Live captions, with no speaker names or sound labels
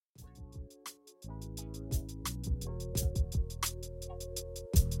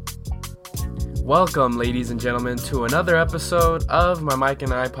Welcome, ladies and gentlemen, to another episode of my Mike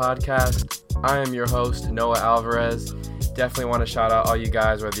and I podcast. I am your host, Noah Alvarez. Definitely want to shout out all you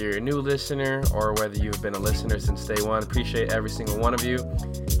guys, whether you're a new listener or whether you've been a listener since day one. Appreciate every single one of you.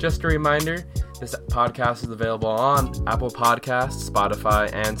 Just a reminder, this podcast is available on Apple Podcasts,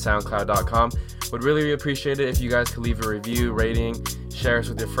 Spotify, and SoundCloud.com. Would really appreciate it if you guys could leave a review, rating, share us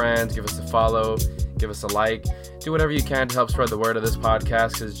with your friends, give us a follow, give us a like. Do whatever you can to help spread the word of this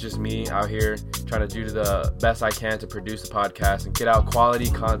podcast, because it's just me out here trying to do the best I can to produce the podcast and get out quality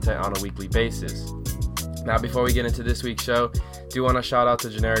content on a weekly basis. Now, before we get into this week's show, do want to shout out to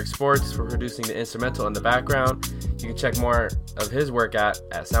Generic Sports for producing the instrumental in the background. You can check more of his work at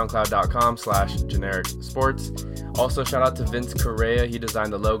soundcloud.com/generic sports. Also, shout out to Vince Correa. He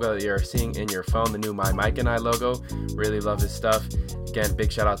designed the logo that you're seeing in your phone, the new My Mike and I logo. Really love his stuff. Again,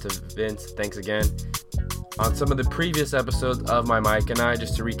 big shout out to Vince. Thanks again. On some of the previous episodes of My Mike and I,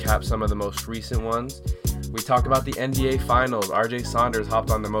 just to recap some of the most recent ones, we talked about the NBA Finals. RJ Saunders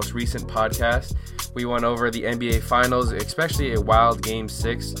hopped on the most recent podcast. We went over the NBA Finals, especially a wild Game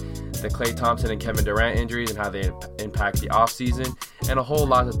 6, the Klay Thompson and Kevin Durant injuries and how they impact the offseason, and a whole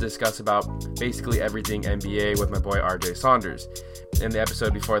lot to discuss about basically everything NBA with my boy RJ Saunders. In the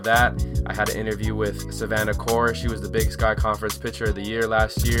episode before that, I had an interview with Savannah Core. She was the Big Sky Conference Pitcher of the Year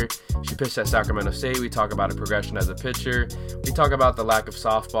last year. She pitched at Sacramento State. We talk about her progression as a pitcher. We talk about the lack of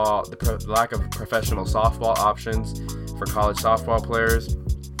softball, the lack of professional softball options for college softball players.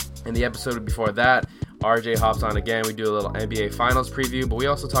 In the episode before that, RJ hops on again. We do a little NBA Finals preview, but we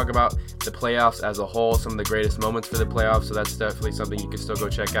also talk about the playoffs as a whole, some of the greatest moments for the playoffs, so that's definitely something you can still go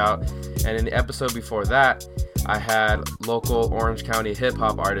check out. And in the episode before that, I had local Orange County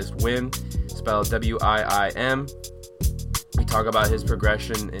hip-hop artist Wim, spelled W-I-I-M. We talk about his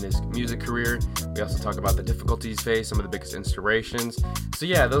progression in his music career. We also talk about the difficulties faced, some of the biggest inspirations. So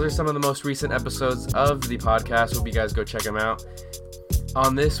yeah, those are some of the most recent episodes of the podcast. Hope you guys go check them out.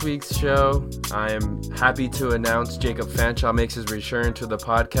 On this week's show, I am happy to announce Jacob Fanshaw makes his return to the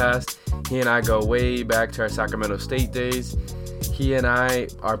podcast. He and I go way back to our Sacramento State days. He and I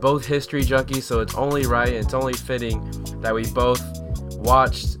are both history junkies, so it's only right and it's only fitting that we both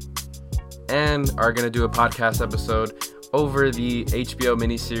watched and are going to do a podcast episode over the HBO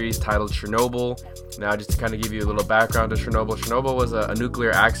miniseries titled Chernobyl. Now, just to kind of give you a little background to Chernobyl. Chernobyl was a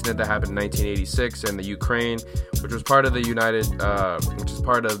nuclear accident that happened in 1986 in the Ukraine, which was part of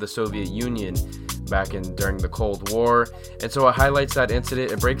the Soviet Union during the Cold War. And so it highlights that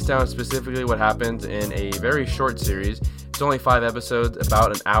incident. It breaks down specifically what happened in a very short series. It's only 5 episodes,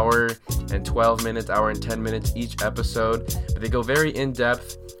 about an hour and 12 minutes, hour and 10 minutes each episode. But they go very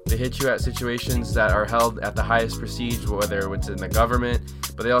in-depth. They hit you at situations that are held at the highest prestige, whether it's in the government,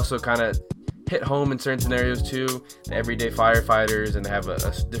 but they also kind of hit home in certain scenarios too, the everyday firefighters, and they have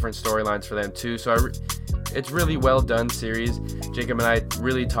different storylines for them too. So it's really well done series. Jacob and I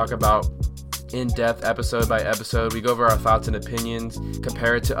really talk about in-depth episode by episode. We go over our thoughts and opinions,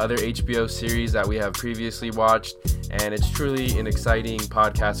 compare it to other HBO series that we have previously watched, and it's truly an exciting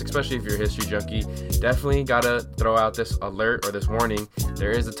podcast, especially if you're a history junkie. Definitely gotta throw out this alert or this warning.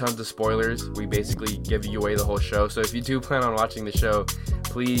 There is a tons of spoilers. We basically give you away the whole show. So if you do plan on watching the show,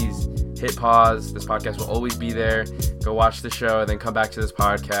 please hit pause. This podcast will always be there. Go watch the show and then come back to this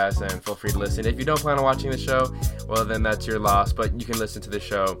podcast and feel free to listen. If you don't plan on watching the show, well, then that's your loss, but you can listen to the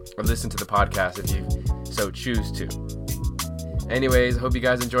show or listen to the podcast if you so choose to. Anyways, I hope you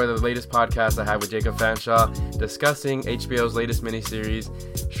guys enjoy the latest podcast I have with Jacob Fanshaw discussing HBO's latest miniseries,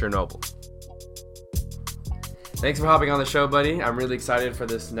 Chernobyl. Thanks for hopping on the show, buddy. I'm really excited for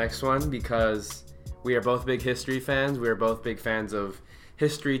this next one because we are both big history fans. We are both big fans of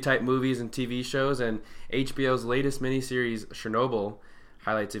history-type movies and TV shows, and HBO's latest miniseries, Chernobyl,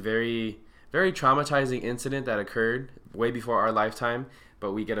 highlights a very, very traumatizing incident that occurred way before our lifetime,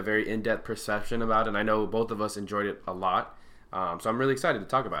 but we get a very in-depth perception about it, and I know both of us enjoyed it a lot. So I'm really excited to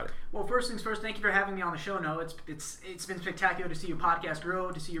talk about it. Well, first things first, thank you for having me on the show, Noah. It's been spectacular to see your podcast grow,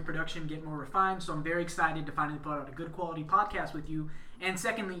 to see your production get more refined, so I'm very excited to finally put out a good quality podcast with you. And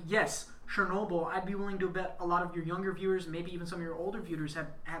secondly, yes, Chernobyl, I'd be willing to bet a lot of your younger viewers, maybe even some of your older viewers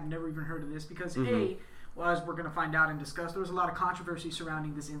have never even heard of this because A, well, as we're going to find out and discuss, there was a lot of controversy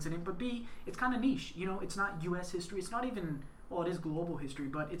surrounding this incident, but B, it's kind of niche. You know, it's not U.S. history. It's not even, well, it is global history,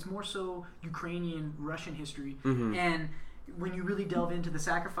 but it's more so Ukrainian, Russian history. And when you really delve into the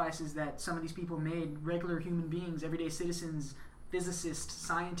sacrifices that some of these people made, regular human beings, everyday citizens, physicists,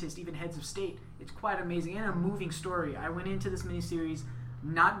 scientists, even heads of state, it's quite amazing and a moving story. I went into this miniseries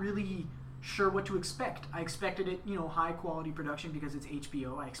not really sure what to expect. I expected it, high quality production because it's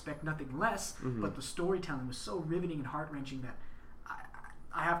HBO. I expect nothing less, but the storytelling was so riveting and heart-wrenching that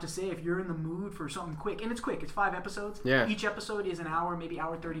I have to say, if you're in the mood for something quick, and it's quick, it's 5 episodes. Yeah. Each episode is an hour, maybe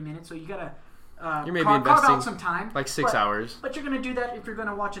hour 30 minutes, so you gotta you may be carve investing out some time. like 6 hours. But you're gonna do that if you're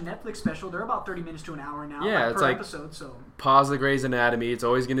gonna watch a Netflix special. They're about 30 minutes to an hour now. Yeah, per it's like episode. So pause the Grey's Anatomy. It's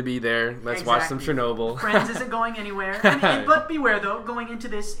always going to be there. Let's watch some Chernobyl. Friends isn't going anywhere. But beware, though, going into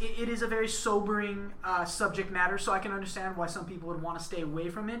this, it is a very sobering subject matter, so I can understand why some people would want to stay away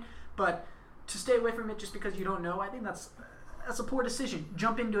from it. But to stay away from it just because you don't know, I think that's a poor decision.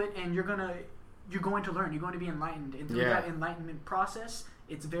 Jump into it, and you're going to learn. You're going to be enlightened. And through that enlightenment process,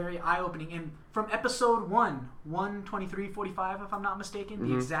 it's very eye-opening. And from episode 1:23:45, if I'm not mistaken,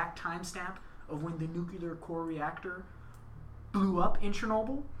 the exact timestamp of when the nuclear core reactor blew up in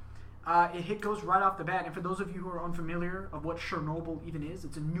Chernobyl, it goes right off the bat. And for those of you who are unfamiliar of what Chernobyl even is,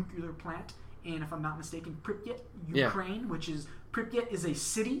 it's a nuclear plant in, if I'm not mistaken, Pripyat, Ukraine, which is, Pripyat is a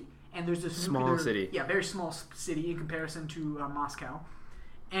city, and there's this small city. Yeah, very small city in comparison to Moscow.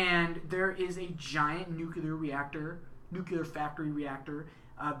 And there is a giant nuclear factory reactor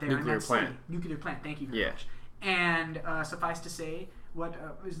there in that city. Nuclear plant, thank you very much. And suffice to say,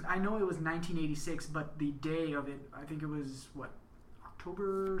 I know it was 1986, but the day of it, I think it was,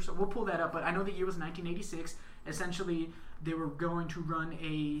 October? So we'll pull that up, but I know the year was 1986. Essentially, they were going to run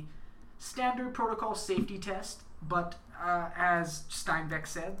a standard protocol safety test, but as Steinbeck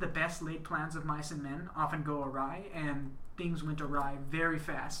said, the best laid plans of mice and men often go awry, and things went awry very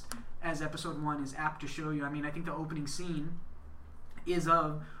fast, as episode 1 is apt to show you. I mean, I think the opening scene is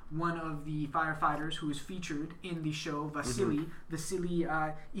of one of the firefighters who is featured in the show, Vasily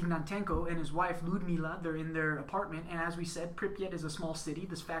Ignantenko, and his wife Ludmila. They're in their apartment, and as we said, Pripyat is a small city.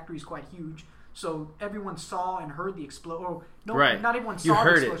 This factory is quite huge, so everyone saw and heard the explosion. Not everyone saw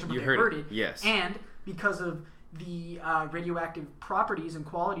the explosion, but they heard it. Yes. And because of the radioactive properties and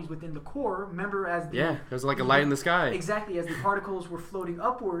qualities within the core, remember it was like a light in the sky. Exactly, as the particles were floating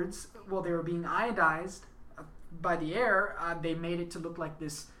upwards while they were being iodized by the air, they made it to look like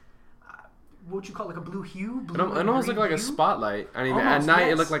this, what you call like a blue hue? It almost looked like a spotlight. I mean, at night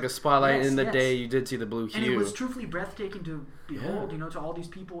it looked like a spotlight, and in the day you did see the blue hue. And it was truthfully breathtaking to behold, to all these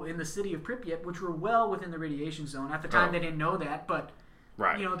people in the city of Pripyat, which were well within the radiation zone. At the time, they didn't know that, but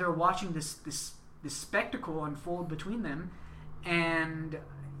they're watching this spectacle unfold between them. And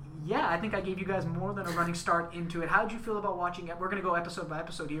I think I gave you guys more than a running start into it. How did you feel about watching it? We're going to go episode by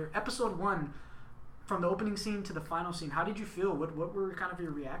episode here. Episode 1, from the opening scene to the final scene, how did you feel? What were kind of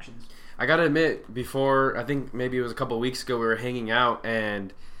your reactions? I gotta admit, before, I think maybe it was a couple of weeks ago, we were hanging out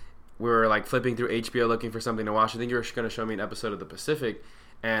and we were like flipping through HBO looking for something to watch. I think you were going to show me an episode of The Pacific,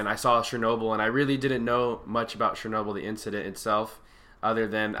 and I saw Chernobyl, and I really didn't know much about Chernobyl, the incident itself, other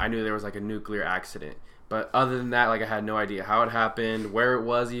than I knew there was like a nuclear accident. But other than that, like I had no idea how it happened, where it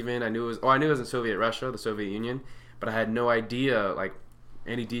was even. I knew it was in Soviet Russia, the Soviet Union, but I had no idea like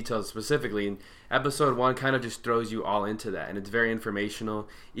any details specifically. And episode 1 kind of just throws you all into that, and it's very informational,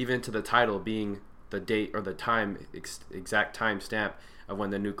 even to the title being the date or the time, exact time stamp of when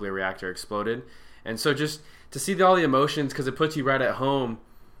the nuclear reactor exploded. And so just to see all the emotions, because it puts you right at home.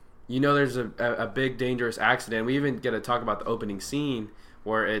 There's a big dangerous accident. We even get to talk about the opening scene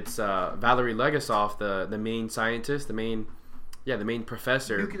where it's Valery Legasov, the main scientist, the main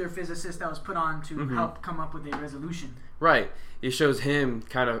professor, nuclear physicist that was put on to help come up with a resolution. Right. It shows him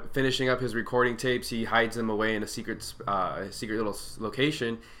kind of finishing up his recording tapes. He hides them away in a secret little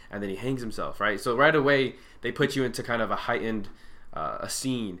location, and then he hangs himself. Right. So right away they put you into kind of a heightened a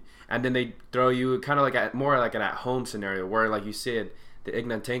scene, and then they throw you kind of like more like an at-home scenario where, like you said, the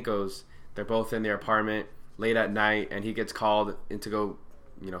Ignantenkos, they're both in their apartment late at night, and he gets called in to go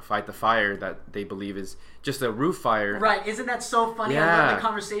fight the fire that they believe is just a roof fire. Right. Isn't that so funny? I love the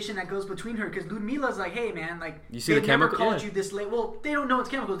conversation that goes between her, because Ludmila's like, hey, man, like, you see the chemical? Never called you this late. Well, they don't know it's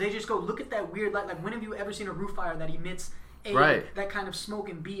chemicals. They just go, look at that weird light. Like, when have you ever seen a roof fire that emits that kind of smoke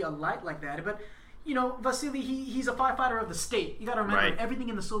and be a light like that? But, Vasily, he's a firefighter of the state. You got to remember, everything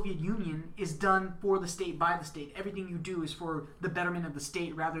in the Soviet Union is done for the state, by the state. Everything you do is for the betterment of the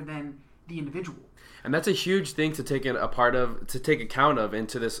state rather than the individual. And that's a huge thing to take account of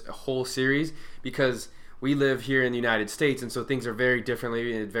into this whole series, because we live here in the United States, and so things are very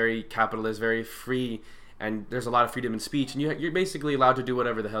differently, very capitalist, very free, and there's a lot of freedom in speech, and you're basically allowed to do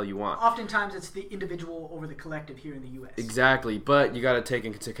whatever the hell you want. Oftentimes it's the individual over the collective here in the U.S. Exactly, but you got to take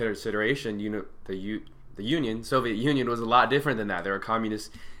into consideration, the Soviet Union was a lot different than that. They're a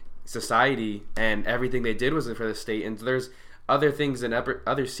communist society, and everything they did was for the state, and there's other things and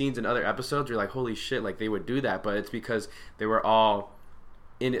other scenes in other episodes, you're like, holy shit, like they would do that, but it's because they were all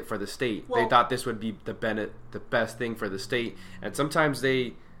in it for the state. Well, they thought this would be the best thing for the state, and sometimes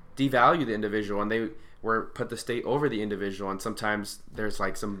they devalue the individual, and they were put the state over the individual, and sometimes there's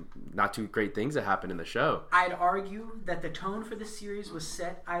like some not too great things that happen in the show. I'd argue that the tone for this series was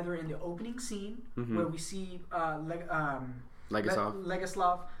set either in the opening scene where we see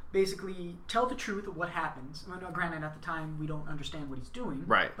Legoslav basically tell the truth of what happens. Well, no, granted, at the time we don't understand what he's doing,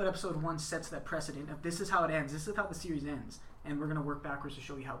 right? But episode 1 sets that precedent of this is how it ends. This is how the series ends, and we're gonna work backwards to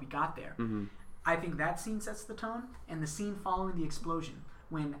show you how we got there. I think that scene sets the tone, and the scene following the explosion,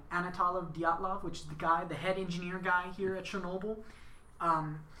 when Anatolov Dyatlov, which is the head engineer guy here at Chernobyl,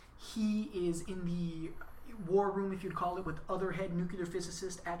 he is in the war room, if you'd call it, with other head nuclear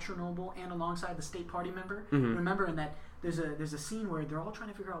physicists at Chernobyl and alongside the state party member. Remember, in that there's a scene where they're all trying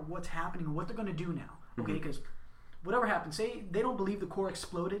to figure out what's happening and what they're going to do now. Okay, because whatever happens, say they don't believe the core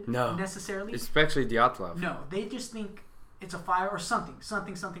exploded necessarily. Especially Dyatlov. No, they just think it's a fire or something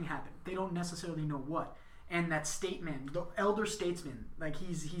happened. They don't necessarily know what. And that statesman, the elder statesman, like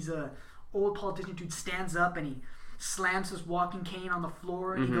he's a old politician dude, stands up and he slams his walking cane on the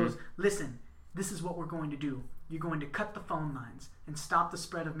floor and he goes, "Listen, this is what we're going to do. You're going to cut the phone lines and stop the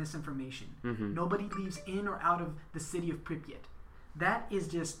spread of misinformation. Nobody leaves in or out of the city of Pripyat." That is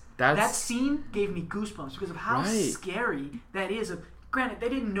just that scene gave me goosebumps because of how scary that is. Granted, they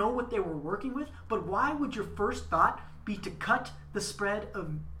didn't know what they were working with, but why would your first thought be to cut the spread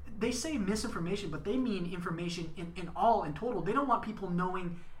of, they say misinformation, but they mean information in total. They don't want people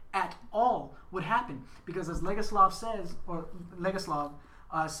knowing at all what happened, because as Legoslav says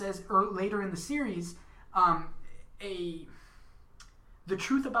later in the series, the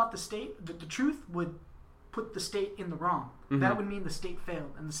truth about the state, the truth would put the state in the wrong. That would mean the state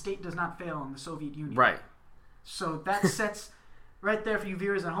failed, and the state does not fail in the Soviet Union. Right. So that sets right there for you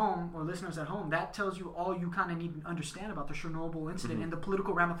viewers at home or listeners at home. That tells you all you kind of need to understand about the Chernobyl incident and the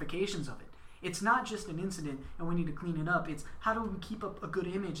political ramifications of it. It's not just an incident and we need to clean it up. It's how do we keep up a good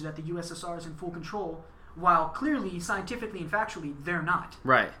image that the USSR is in full control, while clearly, scientifically and factually, they're not.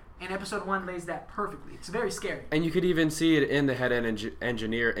 Right. And episode 1 lays that perfectly. It's very scary. And you could even see it in the head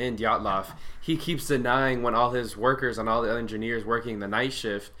engineer in Dyatlov. He keeps denying when all his workers and all the engineers working the night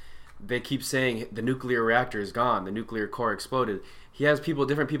shift, they keep saying the nuclear reactor is gone, the nuclear core exploded. He has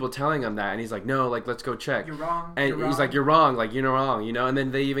different people telling him that, and he's like, no, like, let's go check. You're wrong. And he's like, you're wrong, like, you're wrong, you know. And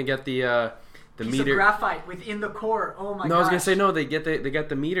then they even get the piece meter of graphite within the core. Oh my god. No, I was gonna say no. They get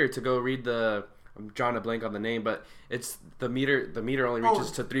the meter to go read the. I'm drawing a blank on the name, but it's the meter. The meter only reaches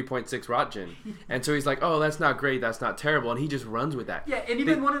to 3.6 Röntgen, and so he's like, "Oh, that's not great. That's not terrible," and he just runs with that. Yeah, and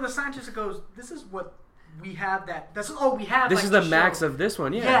even one of the scientists goes, "This is what we have. We have. This is the max of this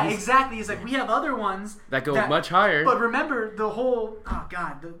one." Yeah, exactly. He's like, we have other ones that go much higher. But remember the whole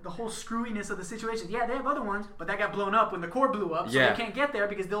the whole screwiness of the situation. Yeah, they have other ones, but that got blown up when the core blew up, so they can't get there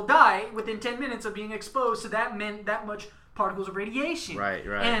because they'll die within 10 minutes of being exposed. So that meant that much particles of radiation. Right.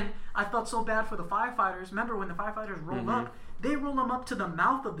 And I felt so bad for the firefighters. Remember when the firefighters rolled up? They roll them up to the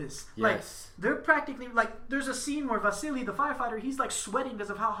mouth of this. Yes. Like, they're practically, like, there's a scene where Vasily, the firefighter, he's, like, sweating because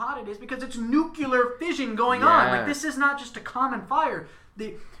of how hot it is because it's nuclear fission going on. Like, this is not just a common fire.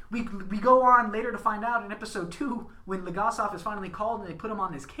 We go on later to find out in episode 2 when Legasov is finally called and they put him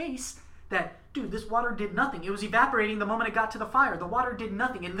on this case that, dude, this water did nothing. It was evaporating the moment it got to the fire. The water did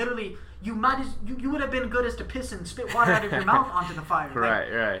nothing. And literally, you would have been good as to piss and spit water out of your mouth onto the fire.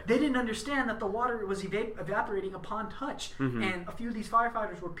 Right. They didn't understand that the water was evaporating upon touch. And a few of these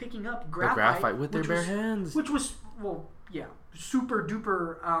firefighters were picking up graphite with their bare hands. Which was, super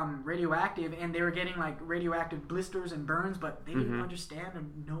duper radioactive. And they were getting, like, radioactive blisters and burns, but they didn't understand or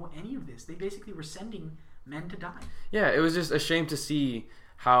know any of this. They basically were sending men to die. Yeah, it was just a shame to see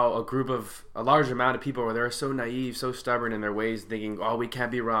how a large amount of people were there so naive, so stubborn in their ways, thinking, oh, we can't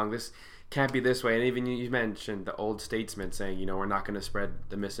be wrong, this can't be this way. And even you mentioned the old statesman saying, we're not going to spread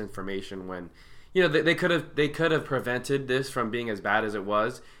the misinformation when, they could have prevented this from being as bad as it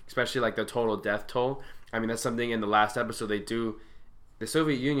was, especially like the total death toll. I mean, that's something in the last episode they do. The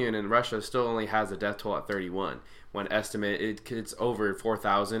Soviet Union and Russia still only has a death toll at 31. When estimate it's over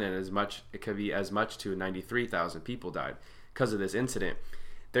 4,000 and it could be as much to 93,000 people died because of this incident.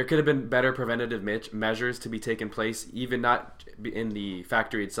 There could have been better preventative measures to be taken place, even not in the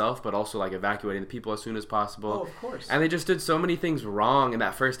factory itself, but also like evacuating the people as soon as possible. Oh, of course. And they just did so many things wrong in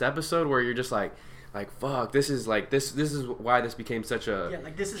that first episode where you're just like fuck, this is why this became such a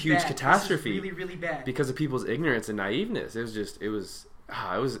huge catastrophe. This is really, really bad. Because of people's ignorance and naiveness. It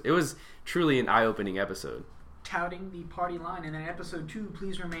was truly an eye-opening episode. Touting the party line, and then episode 2,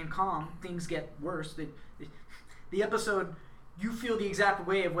 please remain calm. Things get worse. The episode, you feel the exact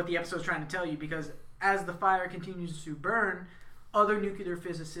way of what the episode's trying to tell you, because as the fire continues to burn, other nuclear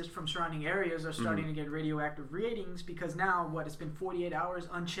physicists from surrounding areas are starting to get radioactive readings, because now, it's been 48 hours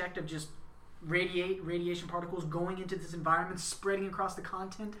unchecked of just radiation particles going into this environment, spreading across the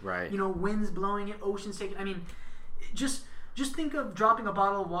continent. Right. You know, winds blowing it, oceans taking. I mean, just think of dropping a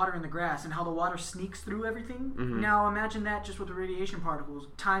bottle of water in the grass and how the water sneaks through everything. Now imagine that just with the radiation particles.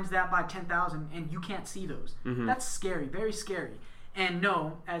 Times that by 10,000, and you can't see those. That's scary, very scary. And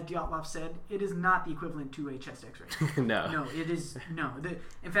no, as Dyatlov said, it is not the equivalent to a chest X-ray. No, it is no.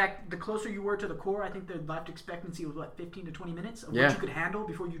 In fact, the closer you were to the core, I think the life expectancy was 15 to 20 minutes of what you could handle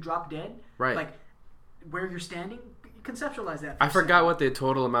before you drop dead. Right. Like where you're standing. Conceptualize that. I forgot what the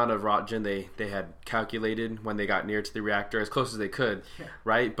total amount of Röntgen they had calculated when they got near to the reactor, as close as they could. Yeah.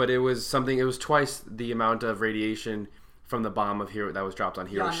 Right, but it was twice the amount of radiation from the bomb that was dropped on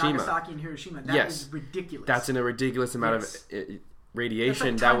Hiroshima. Yeah, Nagasaki and Hiroshima. That is ridiculous. That's in a ridiculous amount of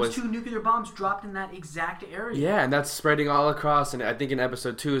radiation. That's like times 2 nuclear bombs dropped in that exact area. Yeah, and that's spreading all across. And I think in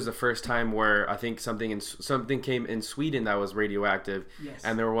episode 2 is the first time where I think something came in Sweden that was radioactive. Yes.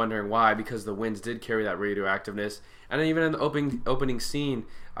 And they were wondering why, because the winds did carry that radioactiveness. And then even in the opening scene,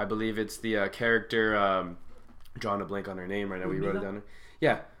 I believe it's the character, drawing a blank on her name right now. We wrote it down.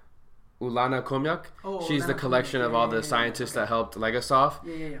 Yeah. Ulana Komyak. She's the collection of all the scientists that helped Legasov.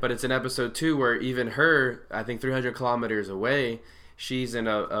 Yeah. But it's in episode 2 where even her, I think 300 kilometers away, she's in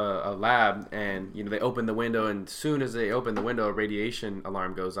a lab, and they open the window, and as soon as they open the window, a radiation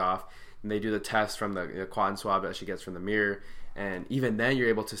alarm goes off, and they do the test from the cotton swab that she gets from the mirror, and even then you're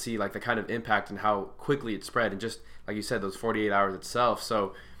able to see like the kind of impact and how quickly it spread, and just like you said, those 48 hours itself.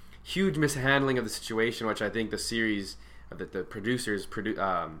 So huge mishandling of the situation, which I think the series, the producers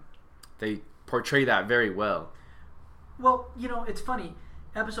they portray that very well. Well, it's funny.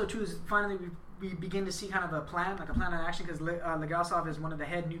 Episode 2 is finally we begin to see kind of a plan of action, because Legasov is one of the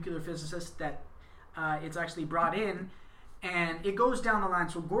head nuclear physicists that it's actually brought in, and it goes down the line.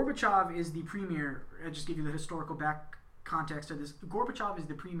 So Gorbachev is the premier. I'll just give you the historical back context of this. Gorbachev is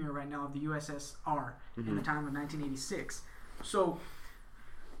the premier right now of the USSR in the time of 1986. So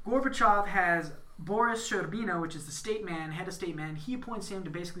Gorbachev has Boris Sherbina, which is the head of state man. He appoints him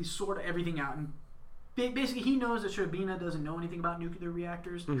to basically sort everything out, and basically he knows that Sherbina doesn't know anything about nuclear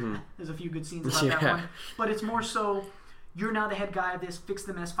reactors. There's a few good scenes about that one, but it's more so, you're now the head guy of this, fix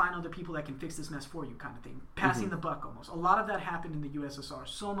the mess, find other people that can fix this mess for you, kind of thing. Passing the buck almost. A lot of that happened in the USSR.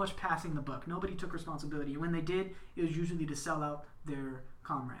 So much passing the buck. Nobody took responsibility. When they did, it was usually to sell out their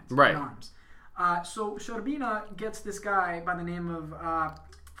comrades in arms. So Sherbina gets this guy by the name of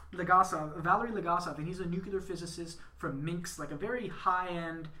Valery Legasov, and he's a nuclear physicist from Minsk, like a very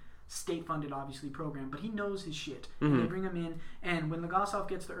high-end, state-funded, obviously, program, but he knows his shit. And they bring him in, and when Legasov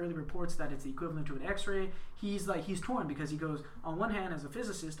gets the early reports that it's the equivalent to an X-ray, he's torn, because he goes, on one hand, as a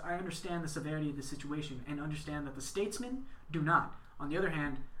physicist, I understand the severity of the situation and understand that the statesmen do not. On the other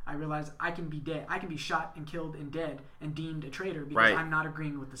hand, I realize I can be dead. I can be shot and killed and dead and deemed a traitor because I'm not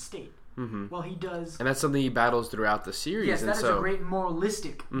agreeing with the state. Well, he does, and that's something he battles throughout the series. Yes, that is a great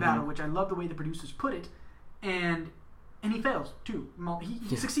moralistic battle, which I love the way the producers put it, and he fails too.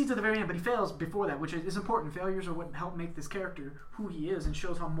 He succeeds at the very end, but he fails before that, which is important. Failures are what help make this character who he is, and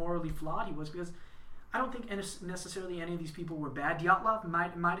shows how morally flawed he was. Because I don't think necessarily any of these people were bad. Dyatlov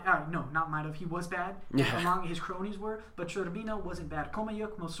he was bad. Among his cronies were, but Sherbina wasn't bad.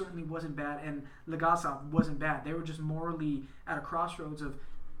 Komayuk most certainly wasn't bad, and Legasov wasn't bad. They were just morally at a crossroads of,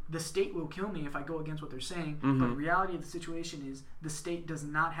 the state will kill me if I go against what they're saying, but the reality of the situation is the state does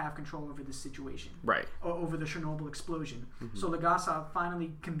not have control over this situation. Right. Or over the Chernobyl explosion. So Legasov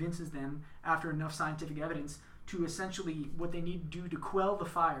finally convinces them, after enough scientific evidence, to essentially what they need to do to quell the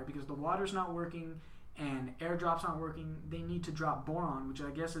fire, because the water's not working and airdrop's not working. They need to drop boron, which I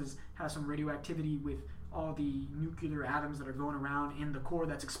guess has some radioactivity with all the nuclear atoms that are going around in the core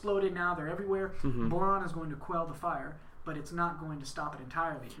that's exploded now. They're everywhere. Boron is going to quell the fire, but it's not going to stop it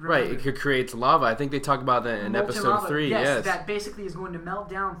entirely. Remember, it creates lava. I think they talk about that in episode 3. Yes, that basically is going to melt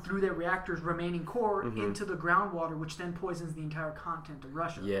down through their reactor's remaining core into the groundwater, which then poisons the entire continent of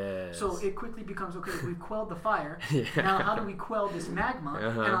Russia. Yes. So it quickly becomes, okay, we've quelled the fire. Now how do we quell this magma?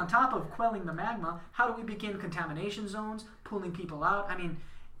 And on top of quelling the magma, how do we begin contamination zones, pulling people out? I mean,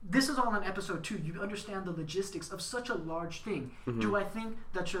 this is all in episode 2. You understand the logistics of such a large thing. Do I think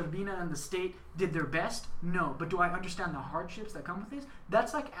that Sherbina and the state did their best? No. But do I understand the hardships that come with this?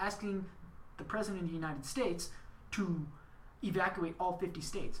 That's like asking the President of the United States to evacuate all 50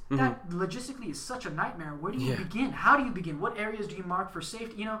 states. That logistically is such a nightmare. Where do you begin? How do you begin? What areas do you mark for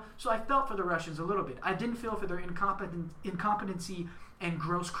safety? So I felt for the Russians a little bit. I didn't feel for their incompetency and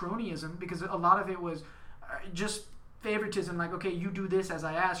gross cronyism, because a lot of it was just favoritism, like, okay, you do this as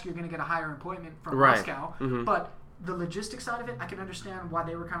I ask, you're going to get a higher appointment from Moscow. But the logistics side of it, I can understand why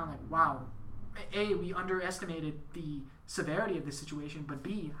they were kind of like, wow, we underestimated the severity of this situation, but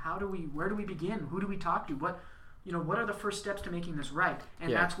B, where do we begin? Who do we talk to? What are the first steps to making this right?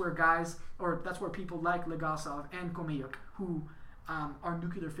 And that's where that's where people like Legasov and Khomeyuk, who are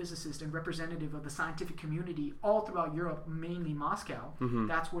nuclear physicists and representative of the scientific community all throughout Europe, mainly Moscow.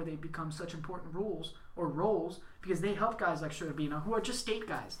 That's where they become such important roles because they help guys like Sherbina, who are just state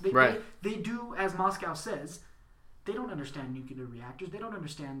guys. They do, as Moscow says, they don't understand nuclear reactors. They don't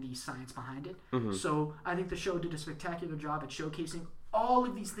understand the science behind it. So I think the show did a spectacular job at showcasing all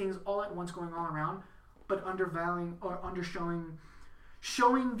of these things all at once going all around, but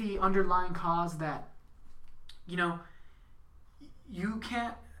showing the underlying cause that, you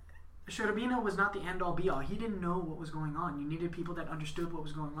can't. Sherbina was not the end-all be-all. He didn't know what was going on. You needed people that understood what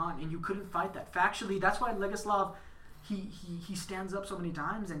was going on, and you couldn't fight that. Factually, that's why Legoslav, he stands up so many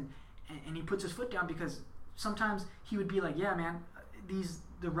times and he puts his foot down, because sometimes he would be like, yeah, man,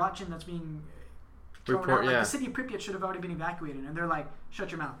 the Rotchin that's being thrown out, the city of Pripyat should have already been evacuated, and they're like,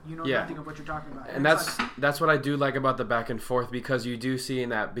 shut your mouth, you know nothing of what you're talking about. And that's what I do like about the back and forth, because you do see in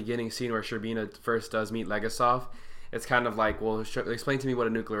that beginning scene where Sherbina first does meet Legasov, it's kind of like, well, explain to me what a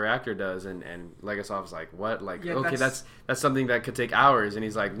nuclear reactor does, and Legasov's like, what? Like, okay, that's something that could take hours, and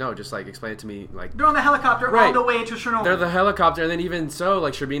he's like, no, just like explain it to me. Like, they're on the helicopter all the way to Chernobyl. They're the helicopter, and then even so,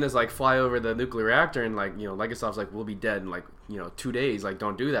 like, Sherbina's like, fly over the nuclear reactor, and like, Legasov's like, we'll be dead in like 2 days. Like,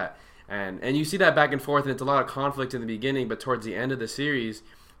 don't do that. And you see that back and forth, and it's a lot of conflict in the beginning, but towards the end of the series,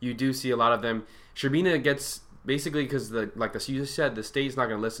 you do see a lot of them. Sherbina gets basically, because you said, the state's not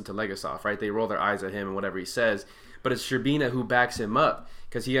going to listen to Legasov, right? They roll their eyes at him and whatever he says. But it's Sherbina who backs him up,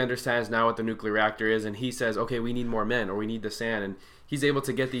 because he understands now what the nuclear reactor is, and he says, okay, we need more men, or we need the sand, and he's able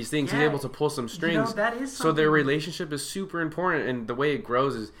to get these things. He's able to pull some strings. That is so their relationship is super important, and the way it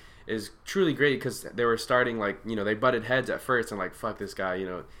grows is truly great, because they were starting they butted heads at first, and like, fuck this guy,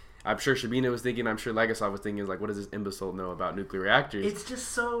 I'm sure Sherbina was thinking, I'm sure Legasov was thinking, like, what does this imbecile know about nuclear reactors? It's just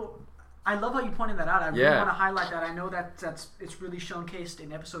so... I love how you pointed that out. I really want to highlight that. I know it's really showcased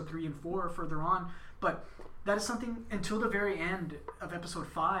in episode 3 and 4 or further on, but that is something until the very end of episode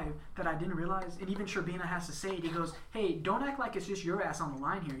 5 that I didn't realize, and even Sherbina has to say it. He goes, hey, don't act like it's just your ass on the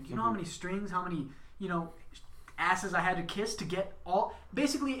line here. Do you know how many strings, how many, asses I had to kiss to get all...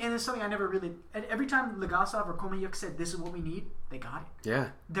 Basically, and it's something I never really... Every time Legasov or Khomeyuk said, this is what we need, they got it. Yeah.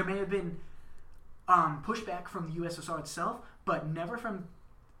 There may have been pushback from the USSR itself, but never from...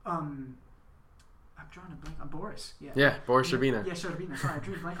 I'm drawing a blank on Boris. Yeah, Boris Sherbina. Yeah, Sherbina. Sorry, I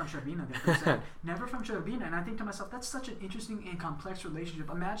drew a blank on Sherbina there for a second. Never from Sherbina. And I think to myself, that's such an interesting and complex relationship.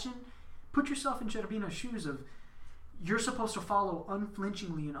 Put yourself in Sherbina's shoes of, you're supposed to follow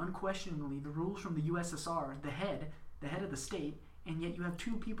unflinchingly and unquestioningly the rules from the USSR, the head of the state, and yet you have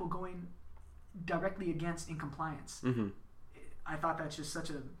two people going directly against in compliance. I thought that's just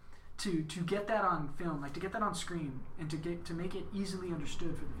such a... To get that on film, like to get that on screen, and to make it easily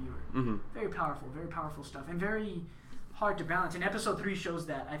understood for the viewer, very powerful stuff, and very hard to balance. And episode 3 shows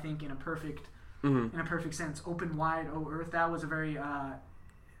that, I think, in a perfect sense. Open wide, oh Earth. That was a very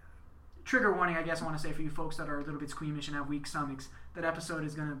trigger warning, I guess I want to say, for you folks that are a little bit squeamish and have weak stomachs. That episode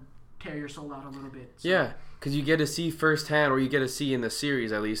is gonna tear your soul out a little bit. So. Yeah, because you get to see firsthand, or you get to see in the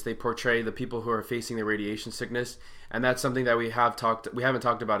series at least, they portray the people who are facing the radiation sickness, and that's something that we haven't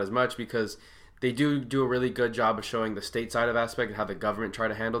talked about as much, because they do a really good job of showing the state side of aspect and how the government try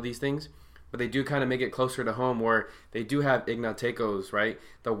to handle these things, but they do kind of make it closer to home, where they do have Ignatenko's, right?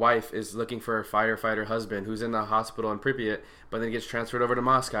 The wife is looking for her firefighter husband who's in the hospital in Pripyat, but then gets transferred over to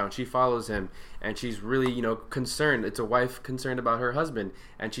Moscow, and she follows him, and she's really, concerned. It's a wife concerned about her husband,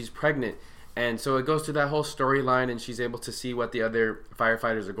 and she's pregnant. And so it goes through that whole storyline, and she's able to see what the other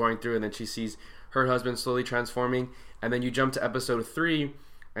firefighters are going through, and then she sees her husband slowly transforming. And then you jump to episode 3,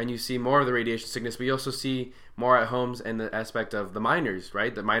 and you see more of the radiation sickness, but you also see more at homes and the aspect of the miners,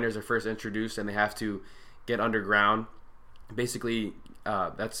 right? The miners are first introduced, and they have to get underground. Basically,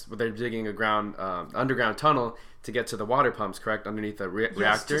 that's what they're digging a underground tunnel to get to the water pumps, correct, underneath the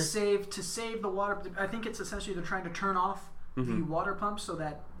reactor. To save the water. I think it's essentially they're trying to turn off the water pumps so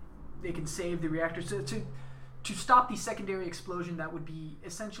that they can save the reactors. To stop the secondary explosion that would be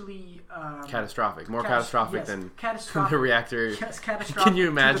essentially... catastrophic. More catastrophic than catastrophic. The reactor. Yes, catastrophic. Can you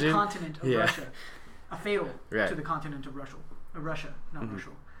imagine? To the continent of Russia. A fatal to the continent of Russia. Russia, not Russia.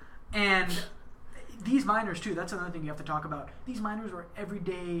 And these miners, too, that's another thing you have to talk about. These miners are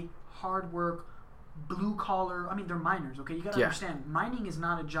everyday, hard work, blue collar. I mean, they're miners, okay? You got to understand, mining is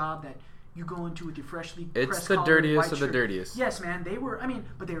not a job that you go into with your freshly pressed collar, it's the dirtiest of the dirtiest. Yes, man. They were,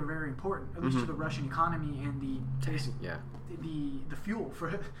 but they were very important, at least to the Russian economy and the fuel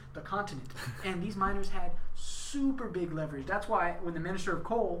for the continent. And these miners had super big leverage. That's why when the Minister of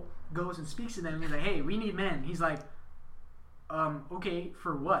Coal goes and speaks to them, he's like, hey, we need men. He's like, okay,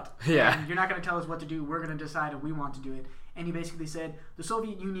 for what? Yeah. And you're not going to tell us what to do. We're going to decide if we want to do it. And he basically said, the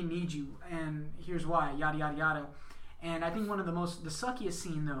Soviet Union needs you, and here's why, yada, yada, yada. And I think one of the suckiest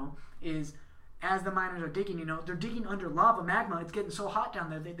scene, though, is as the miners are digging, they're digging under lava magma. It's getting so hot down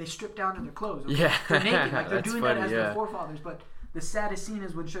there, they strip down to their clothes. Okay? Yeah. They're naked. Like, they're doing funny, that as their forefathers. But the saddest scene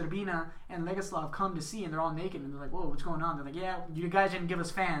is when Sherbina and Legoslav come to see, and they're all naked, and they're like, whoa, what's going on? They're like, yeah, you guys didn't give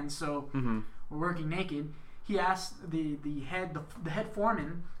us fans, so we're working naked. He asked the head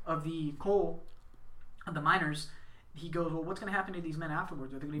foreman of the the miners, he goes, well, what's going to happen to these men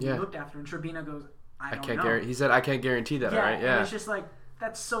afterwards? Are they going to be looked after? And Sherbina goes, I don't know. He said, I can't guarantee that, right? Yeah. And it's just like,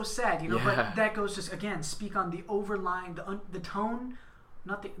 that's so sad, But that goes to, again, speak on the overlying, the tone,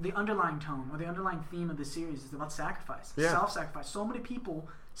 not the underlying tone or the underlying theme of the series is about sacrifice, self-sacrifice. So many people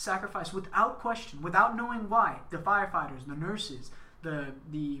sacrifice without question, without knowing why. The firefighters, the nurses,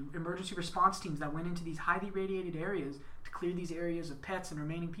 the emergency response teams that went into these highly radiated areas to clear these areas of pets and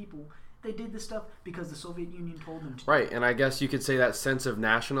remaining people. They did this stuff because the Soviet Union told them to. Right, and I guess you could say that sense of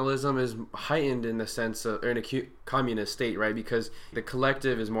nationalism is heightened in the sense of in a communist state, right? Because the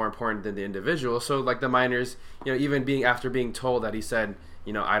collective is more important than the individual. So, like the miners, even after being told that, he said,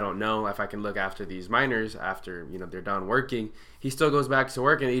 I don't know if I can look after these miners after they're done working. He still goes back to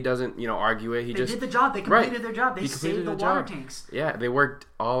work and he doesn't argue it. They did the job. They completed their job. They saved the water tanks. Yeah, they worked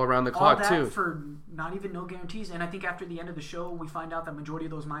all around the clock too. For not even no guarantees. And I think after the end of the show, we find out that majority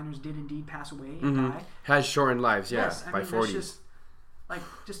of those miners did indeed pass away and die. Has shortened lives, by 40s.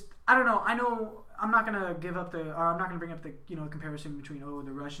 Just I don't know. I know I'm not gonna give up I'm not gonna bring up the comparison between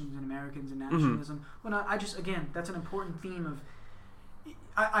the Russians and Americans and nationalism. Well, I just again that's an important theme of.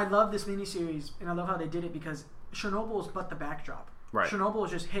 I love this miniseries and I love how they did it because Chernobyl is but the backdrop. Right. Chernobyl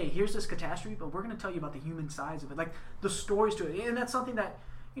is just, hey, here's this catastrophe, but we're going to tell you about the human sides of it, like the stories to it, and that's something that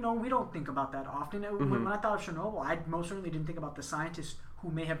we don't think about that often. When I thought of Chernobyl, I most certainly didn't think about the scientists who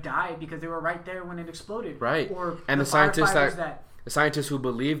may have died because they were right there when it exploded. Right. Or and the scientists the scientists who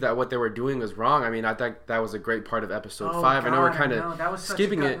believed that what they were doing was wrong. I mean, I think that was a great part of episode 5. I know we're kind of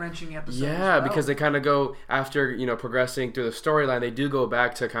skipping it. Episode yeah, because they kind of go after progressing through the storyline. They do go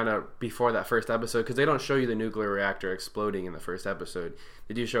back to kind of before that first episode because they don't show you the nuclear reactor exploding in the first episode.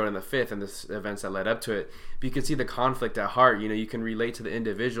 They do show it in the 5th and the events that led up to it. But you can see the conflict at heart. You can relate to the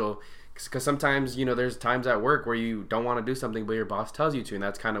individual because sometimes there's times at work where you don't want to do something but your boss tells you to, and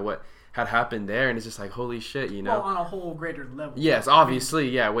that's kind of what had happened there, and it's just like, holy shit, Well, on a whole greater level. Yes, obviously,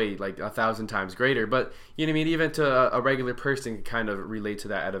 like 1,000 times greater. But, even to a regular person can kind of relate to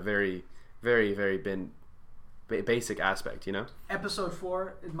that at a very, very, very basic aspect, Episode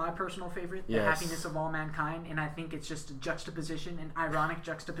 4 is my personal favorite, The Happiness of All Mankind, and I think it's just a juxtaposition, an ironic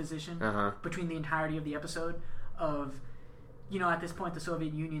juxtaposition between the entirety of the episode of, at this point, the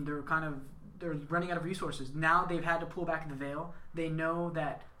Soviet Union, they're running out of resources. Now they've had to pull back the veil. They know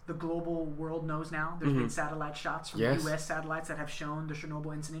that the global world knows now. There's been satellite shots from U.S. satellites that have shown the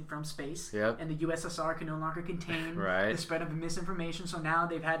Chernobyl incident from space. And the USSR can no longer contain the spread of misinformation. So now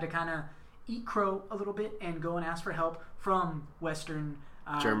they've had to kind of eat crow a little bit and go and ask for help from Western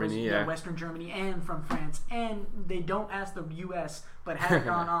Germany, Western Germany, and from France. And they don't ask the U.S., but had it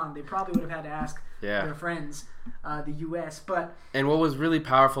gone on, they probably would have had to ask their friends, the U.S. And what was really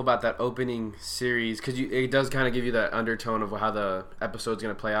powerful about that opening series, because it does kind of give you that undertone of how the episode's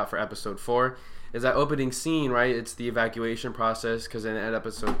going to play out for episode 4, is that opening scene, right? It's the evacuation process, because in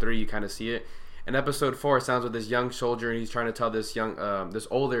episode 3 you kind of see it. In episode 4, it sounds with this young soldier, and he's trying to tell this this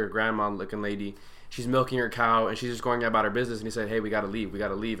older grandma-looking lady, she's milking her cow, and she's just going about her business, and he said, hey, we gotta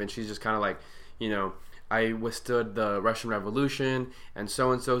leave, and she's just kind of like, I withstood the Russian Revolution, and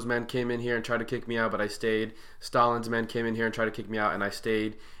so-and-so's men came in here and tried to kick me out, but I stayed. Stalin's men came in here and tried to kick me out, and I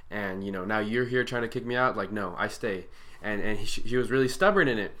stayed. And, now you're here trying to kick me out? Like, no, I stay. And she was really stubborn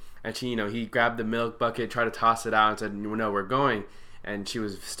in it. And he grabbed the milk bucket, tried to toss it out, and said, no, we're going. And she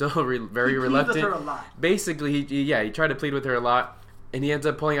was still very reluctant. He pleaded with her a lot. Basically, he tried to plead with her a lot, and he ends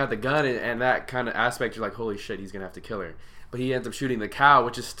up pulling out the gun, and that kind of aspect, you're like, holy shit, he's going to have to kill her. But he ends up shooting the cow,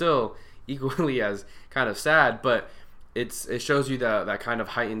 which is still equally as kind of sad, but it shows you that kind of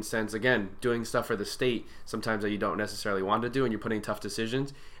heightened sense, again, doing stuff for the state sometimes that you don't necessarily want to do, and you're putting tough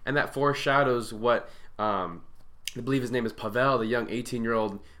decisions, and that foreshadows what I believe his name is Pavel, the young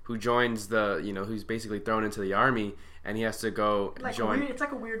 18-year-old who joins who's basically thrown into the army, and he has to go join. It's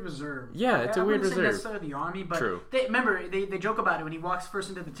like a weird reserve. Yeah, it's a weird reserve. Not necessarily the army, but true. They joke about it when he walks first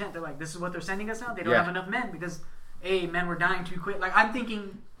into the tent. They're like, "This is what they're sending us now. They don't have enough men because, men were dying too quick." Like I'm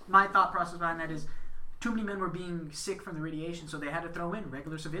thinking. My thought process behind that is too many men were being sick from the radiation, so they had to throw in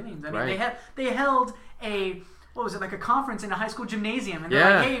regular civilians. I mean, they held a what was it, like a conference in a high school gymnasium, and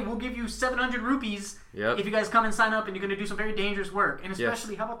they're like, hey, we'll give you 700 rupees if you guys come and sign up, and you're going to do some very dangerous work. And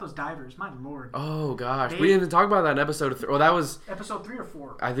especially, how about those divers? My lord. Oh, gosh. We didn't even talk about that in episode 3. Well, that was... Episode 3 or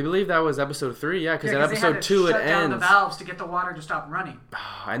 4? I believe that was episode 3, because in episode they had to 2 it shut down ends. the valves to get the water to stop running.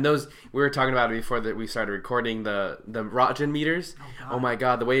 And those... We were talking about it before that we started recording the Rajan meters. Oh my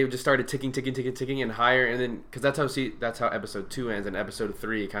god, the way it just started ticking, and higher, and then... Because that's how episode 2 ends, and episode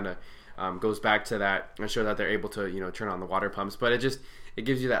 3 kind of... goes back to that and shows that they're able to turn on the water pumps, but it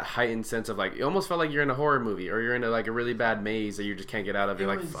gives you that heightened sense of like, you almost felt like you're in a horror movie or you're in a really bad maze that you just can't get out of. You're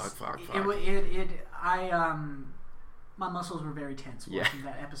like, fuck. My muscles were very tense watching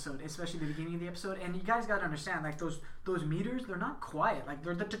that episode, especially the beginning of the episode. And you guys got to understand, like those meters, they're not quiet. Like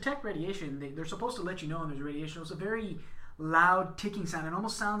they're to detect radiation. They're supposed to let you know when there's radiation. It's a very loud ticking sound. It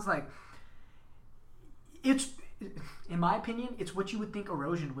almost sounds like it's. In my opinion, it's what you would think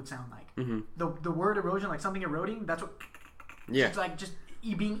erosion would sound like. Mm-hmm. The word erosion, like something eroding, that's what... It's like just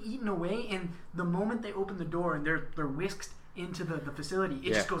being eaten away, and the moment they open the door and they're whisked into the facility,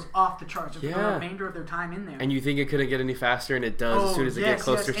 it just goes off the charts for the remainder of their time in there. And you think it couldn't get any faster, and it does as soon as they get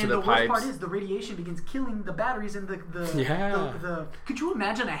closer to the pipes. And the worst part is the radiation begins killing the batteries in the could you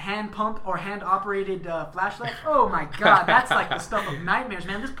imagine a hand pump or hand-operated flashlight? Oh my god, that's like the stuff of nightmares,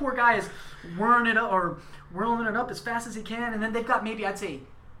 man. This poor guy is whirling it up as fast as he can, and then they've got maybe, I'd say,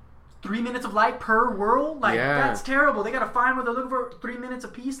 3 minutes of light per whirl. Like, that's terrible. They got to find where they're looking for 3 minutes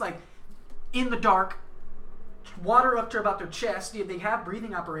apiece, like, in the dark, water up to about their chest. They have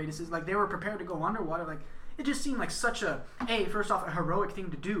breathing apparatuses. Like, they were prepared to go underwater. Like, it just seemed like such first off, a heroic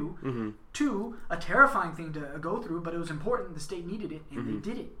thing to do. Mm-hmm. 2, a terrifying thing to go through, but it was important. The state needed it, and they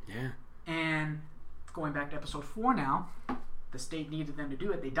did it. Yeah. And going back to episode 4 now, the state needed them to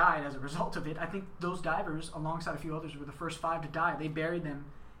do it. They died as a result of it. I think those divers, alongside a few others, were the first 5 to die. They buried them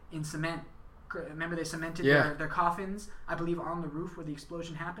in cement. Remember, they cemented their coffins, I believe, on the roof where the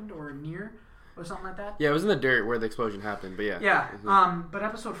explosion happened, or near, or something like that. Yeah, it was in the dirt where the explosion happened, but yeah. Yeah, but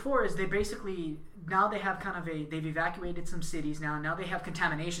episode 4 is they basically, now they have they've evacuated some cities now. Now they have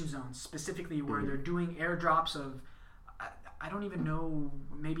contamination zones, specifically where they're doing airdrops of, I don't even know,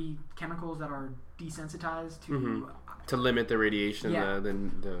 maybe chemicals that are desensitized to... to limit the radiation and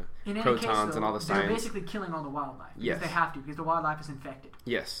the protons and all the science. They're basically killing all the wildlife. Because they have to, because the wildlife is infected.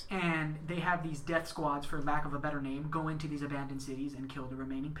 Yes. And they have these death squads, for lack of a better name, go into these abandoned cities and kill the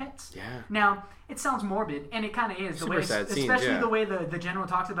remaining pets. Yeah. Now, it sounds morbid, and it kind of is. Super sad scene, especially the way the general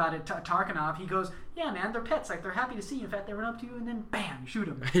talks about it, Tarkanov. He goes, yeah, man, they're pets. Like, they're happy to see you. In fact, they run up to you, and then, bam, you shoot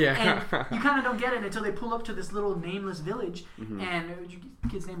them. Yeah. And you kind of don't get it until they pull up to this little nameless village, and the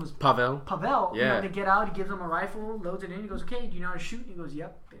kid's name was... Pavel. Yeah. They get out, he gives them a rifle, loads it in, he goes, okay, do you know how to shoot? And he goes,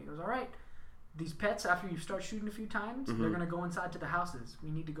 yep. And he goes, all right. These pets, after you start shooting a few times, they're going to go inside to the houses. We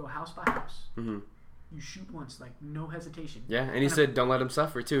need to go house by house. Mm-hmm. You shoot once, like, no hesitation. Yeah, and he said don't let him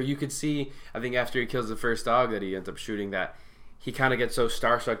suffer, too. You could see, I think after he kills the first dog that he ends up shooting, that he kind of gets so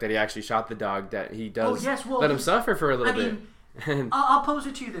starstruck that he actually shot the dog, that he does let him suffer for a little bit. I'll pose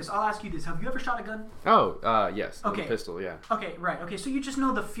it to you this. I'll ask you this. Have you ever shot a gun? Oh, yes. Okay. A pistol, yeah. Okay, right. Okay, so you just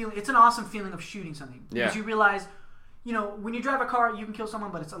know the feeling. It's an awesome feeling of shooting something. Because you realize... You know, when you drive a car, you can kill someone,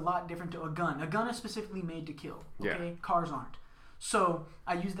 but it's a lot different to a gun. A gun is specifically made to kill, okay? Yeah. Cars aren't. So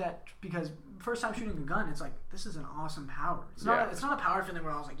I use that because first time shooting a gun, it's like, this is an awesome power. It's not a power feeling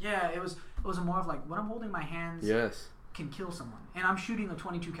where I was like, it was more of like, when I'm holding my hands can kill someone. And I'm shooting a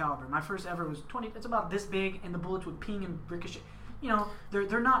 .22 caliber. My first ever was it's about this big, and the bullets would ping and ricochet. You know,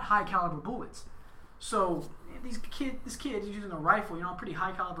 they're not high caliber bullets. So this kid is using a rifle, a pretty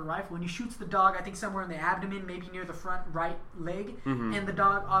high caliber rifle, and he shoots the dog, I think somewhere in the abdomen, maybe near the front right leg, and the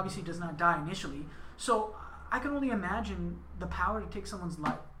dog obviously does not die initially. So I can only imagine the power to take something's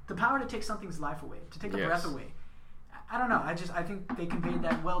life away, to take a breath away. I don't know. I think they conveyed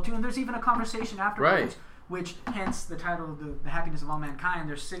that well too. And there's even a conversation afterwards, which hence the title of the Happiness of All Mankind.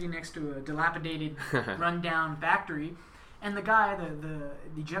 They're sitting next to a dilapidated, rundown factory. And the guy,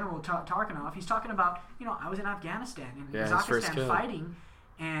 the General Tarkanov, he's talking about, I was in Afghanistan and Kazakhstan fighting,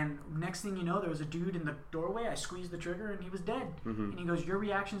 and next thing you know, there was a dude in the doorway. I squeezed the trigger and he was dead. Mm-hmm. And he goes, your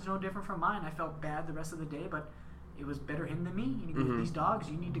reaction's no different from mine. I felt bad the rest of the day, but it was better him than me. And he goes, these dogs,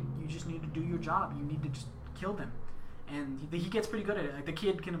 you just need to do your job. You need to just kill them. And he gets pretty good at it. Like, the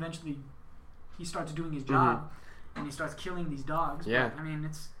kid can eventually, he starts doing his job. And he starts killing these dogs. Yeah. But, I mean,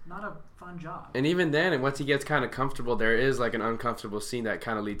 it's not a fun job. And even then, and once he gets kind of comfortable, there is like an uncomfortable scene that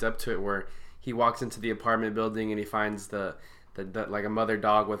kind of leads up to it, where he walks into the apartment building and he finds the like a mother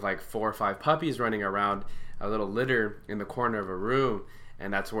dog with like 4 or 5 puppies running around a little litter in the corner of a room.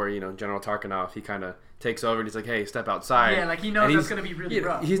 And that's where, General Tarkinov, he kind of takes over and he's like, hey, step outside. Yeah, like he knows that's going to be really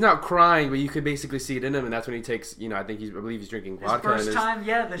rough. He's not crying, but you could basically see it in him, and that's when he takes, I believe he's drinking vodka. His first time,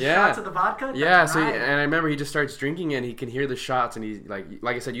 shots of the vodka. Yeah, so and I remember he just starts drinking and he can hear the shots, and he's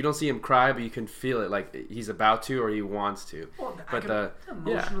like I said, you don't see him cry, but you can feel it, like he's about to or he wants to. Well,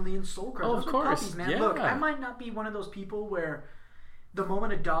 emotionally and soul crush. Of course, puppies, man. Look, I might not be one of those people where the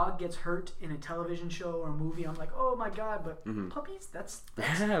moment a dog gets hurt in a television show or a movie, I'm like, oh my god, but puppies,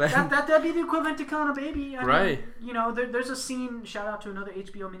 that'd be the equivalent to killing a baby. I mean, there's a scene, shout out to another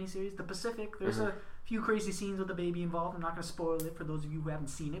HBO miniseries, The Pacific. There's a few crazy scenes with a baby involved. I'm not going to spoil it for those of you who haven't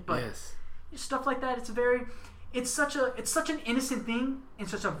seen it, but stuff like that, it's such an innocent thing in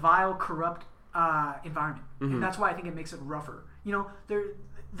such a vile, corrupt environment. And that's why I think it makes it rougher.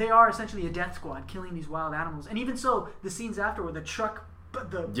 They are essentially a death squad killing these wild animals. And even so, the scenes after where the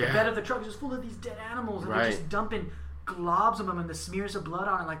bed of the truck is just full of these dead animals and they're just dumping globs of them and the smears of blood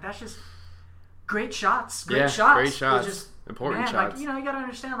on it. Like, that's just great shots. Great shots. Just, important shots. Like, you got to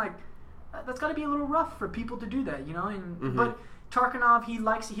understand, like, that's got to be a little rough for people to do that, And but Tarkinov, he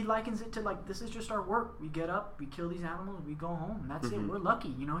likens it to, like, this is just our work. We get up, we kill these animals, we go home. That's it. We're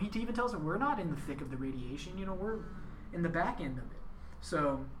lucky. He even tells them we're not in the thick of the radiation. We're in the back end of it.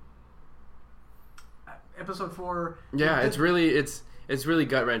 So, episode 4. Yeah, it's really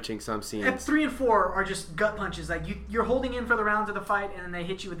gut wrenching. Some scenes. 3 and 4 are just gut punches. Like you're holding in for the rounds of the fight, and then they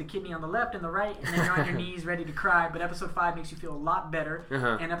hit you with the kidney on the left and the right, and then you're on your knees ready to cry. But episode 5 makes you feel a lot better.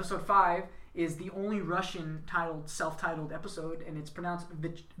 And episode 5 is the only Russian self-titled episode, and it's pronounced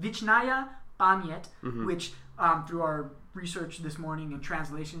Vichnaya Pamyat, which through our research this morning and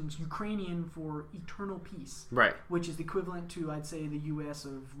translations, Ukrainian for eternal peace, right? Which is the equivalent to, I'd say, the U.S.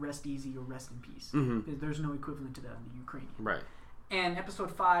 of rest easy or rest in peace. There's no equivalent to that in the Ukrainian, right? And episode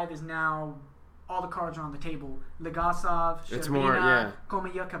 5 is now all the cards are on the table. Legasov, Shcherbina,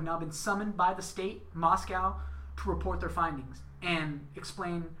 Komayuk have now been summoned by the state, Moscow, to report their findings and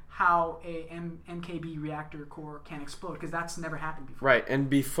explain how a MKB reactor core can explode, because that's never happened before. Right, and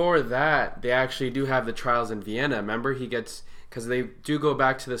before that, they actually do have the trials in Vienna. Remember, because they do go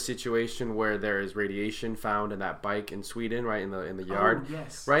back to the situation where there is radiation found in that bike in Sweden, right, in the yard. Oh,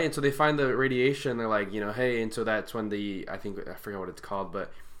 yes. Right, and so they find the radiation, they're like, hey, and so that's when I forget what it's called,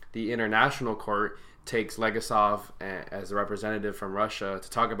 but the international court takes Legasov as a representative from Russia to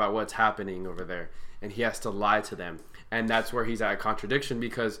talk about what's happening over there, and he has to lie to them. And that's where he's at a contradiction,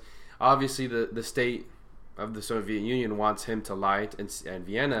 because obviously the state of the Soviet Union wants him to lie in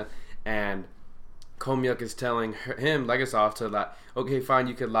Vienna, and Komayuk is telling him, Legasov, to lie. Okay, fine,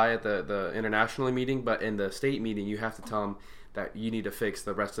 you could lie at the international meeting, but in the state meeting you have to tell him that you need to fix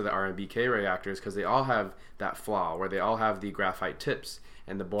the rest of the RMBK reactors, because they all have that flaw where they all have the graphite tips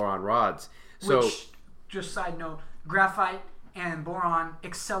and the boron rods. So, which, just side note, graphite and boron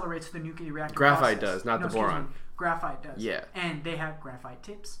accelerates the nuclear reactor Graphite process. does, not the boron. Graphite does. Yeah. And they have graphite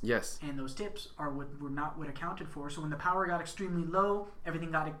tips. Yes. And those tips were not what accounted for. So when the power got extremely low,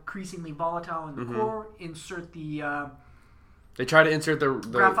 everything got increasingly volatile in the core. Insert the... they try to insert the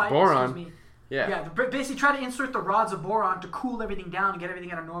graphite, boron. Yeah, basically try to insert the rods of boron to cool everything down and get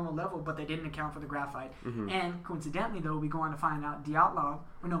everything at a normal level, but they didn't account for the graphite. And coincidentally, though, we go on to find out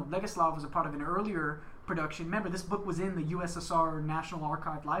Legaslav was a part of an earlier production. Remember, this book was in the USSR National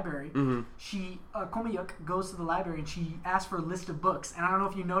Archive Library. Komayuk goes to the library and she asks for a list of books. And I don't know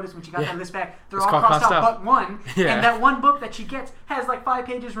if you noticed when she got that list back, they're all crossed out but one. And that one book that she gets has like 5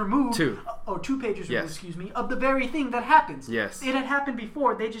 pages removed. 2 pages removed, excuse me, of the very thing that happens. Yes. It had happened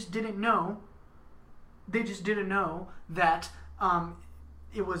before. They just didn't know. That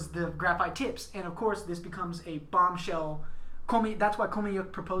it was the graphite tips. And of course, this becomes a bombshell. That's why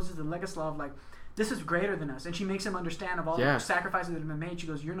Komayuk proposes to Legaslav, like, this is greater than us. And she makes him understand of all the sacrifices that have been made. She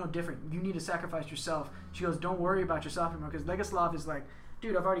goes, you're no different. You need to sacrifice yourself. She goes, don't worry about yourself anymore. Because Legaslav is like,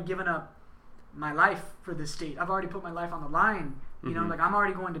 dude, I've already given up my life for this state. I've already put my life on the line. You know, like, I'm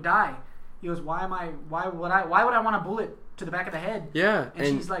already going to die. He goes, why would I want a bullet to the back of the head? Yeah. And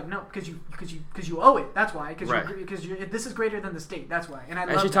she's like, no, because you owe it. That's why. Because this is greater than the state. That's why.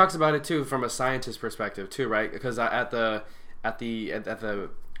 And she talks about it too from a scientist perspective too, right? Because at the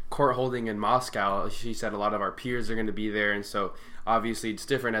court holding in Moscow, she said a lot of our peers are going to be there, and so obviously it's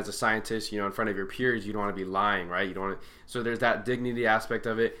different as a scientist. In front of your peers, you don't want to be lying, right? You don't want to, so there's that dignity aspect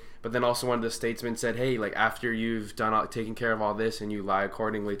of it. But then also one of the statesmen said, hey, like, after you've taken care of all this and you lie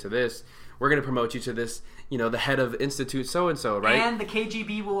accordingly to this, we're going to promote you to this, the head of Institute so-and-so, right? And the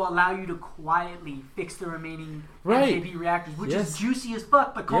KGB will allow you to quietly fix the remaining KGB reactors, which is juicy as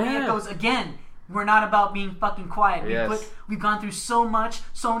fuck. But Komayuk goes, again, We're not about being fucking quiet. Yes. We've gone through so much.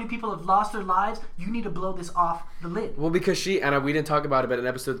 So many people have lost their lives. You need to blow this off the lid. Well, because we didn't talk about it, but in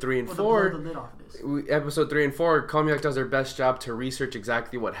episode 3 and 4, blow the lid off of this. Episode 3 and 4, Komyak does her best job to research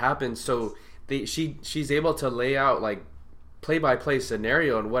exactly what happened. So she's able to lay out like play-by-play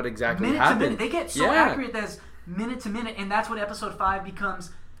scenario and what exactly happened. Minute to minute. They get so accurate that's minute to minute, and that's what episode 5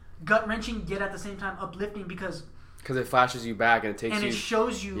 becomes gut-wrenching, yet at the same time uplifting because it flashes you back and it takes it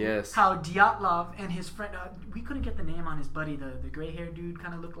shows you how Dyatlov and his friend. We couldn't get the name on his buddy, the gray-haired dude,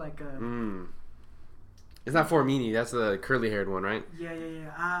 kind of looked like. It's not Formini. That's the curly-haired one, right?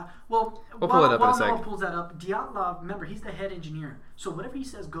 Yeah. We'll pull it up in a sec. Noah pulls that up, Dyatlov, remember, he's the head engineer. So whatever he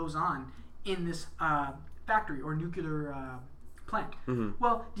says goes on in this factory or nuclear plant. Mm-hmm.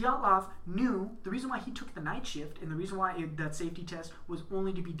 Well, Dyatlov knew the reason why he took the night shift and the reason why that safety test was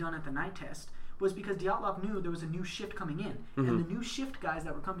only to be done at the night test was because Dyatlov knew there was a new shift coming in. Mm-hmm. And the new shift guys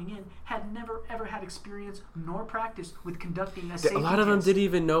that were coming in had never, ever had experience nor practice with conducting a safety test. A lot of them didn't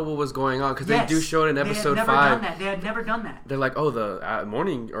even know what was going on because they do show it in episode 5. They had never done that. They're like, oh, the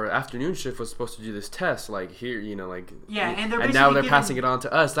morning or afternoon shift was supposed to do this test. Like, here, like... Yeah, and now they're passing it on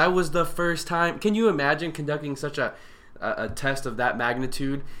to us. That was the first time. Can you imagine conducting such a test of that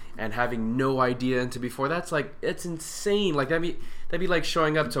magnitude and having no idea into before? That's like, it's insane. Like, that'd be like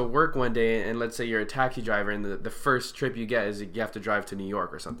showing up to work one day and let's say you're a taxi driver and the first trip you get is you have to drive to New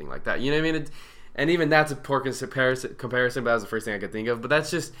York or something like that. You know what I mean? And even that's a poor comparison, but that was the first thing I could think of. But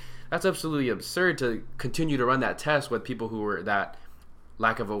that's absolutely absurd to continue to run that test with people who were that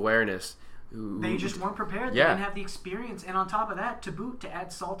lack of awareness. They just weren't prepared. They didn't have the experience. And on top of that, to boot, to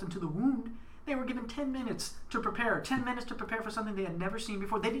add salt into the wound, they were given 10 minutes to prepare. 10 minutes to prepare for something they had never seen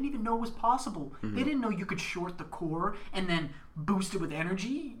before. They didn't even know was possible. Mm-hmm. They didn't know you could short the core and then boost it with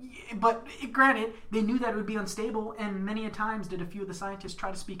energy. But granted, they knew that it would be unstable, and many a times did a few of the scientists try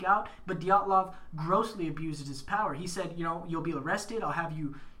to speak out, but Dyatlov grossly abused his power. He said, you'll be arrested, I'll have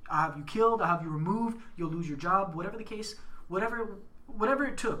you killed, I'll have you removed, you'll lose your job, whatever the case, whatever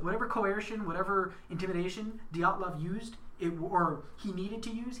it took, whatever coercion, whatever intimidation Dyatlov used, or he needed to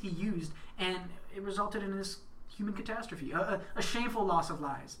use, he used, and it resulted in this human catastrophe, a shameful loss of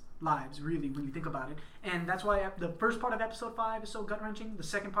lives, really, when you think about it. And that's why the first part of episode 5 is so gut-wrenching. The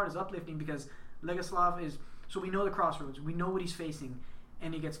second part is uplifting because Legoslav is, so we know the crossroads, we know what he's facing,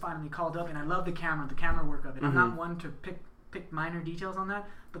 and he gets finally called up, and I love the camera work of it. Mm-hmm. I'm not one to pick minor details on that,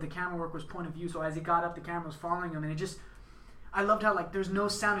 but the camera work was point of view, so as he got up, the camera was following him, and it just, I loved how, like, there's no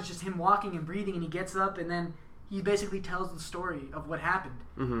sound, it's just him walking and breathing, and he gets up, and then he basically tells the story of what happened,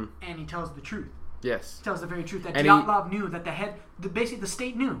 mm-hmm. and he tells the truth. Yes. He tells the very truth that Dyatlov knew, that basically the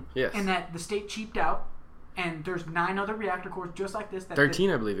state knew, yes. and that the state cheaped out, and there's 9 other reactor cores just like this. 13,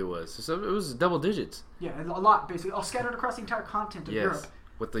 I believe it was. So it was double digits. Yeah, a lot, basically, all scattered across the entire continent of Europe.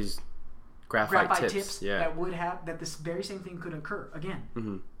 With these graphite tips that this very same thing could occur again.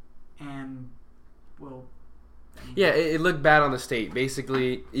 Mm-hmm. And, well... Yeah, it looked bad on the state.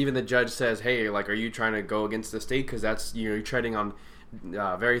 Basically, even the judge says, "Hey, like, are you trying to go against the state? Because that's you're treading on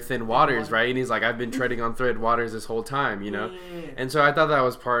very thin waters, right?" And he's like, "I've been treading on thread waters this whole time, Yeah. And so I thought that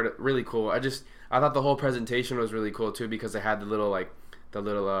was really cool. I thought the whole presentation was really cool too because they had the little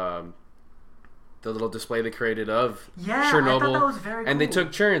display they created of Chernobyl. I thought that was very cool. And they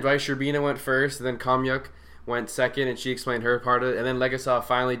took turns, right? Sherbina went first, and then Komyak went second, and she explained her part of it, and then Legasov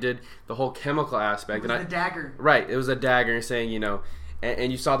finally did the whole chemical aspect. It was the dagger. Right, it was a dagger saying,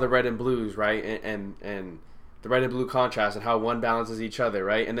 and you saw the red and blues, right, and the red and blue contrast and how one balances each other,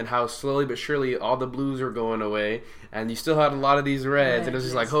 right, and then how slowly but surely all the blues were going away, and you still had a lot of these reds, and it was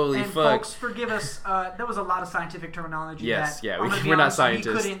just like, holy fuck. Folks, forgive us, there was a lot of scientific terminology. Yes, that, we're not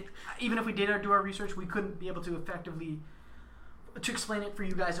scientists. Even if we did do our research, we couldn't be able to effectively... to explain it for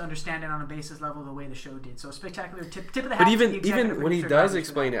you guys to understand it on a basis level the way the show did. So a spectacular tip of the hat. But even when he does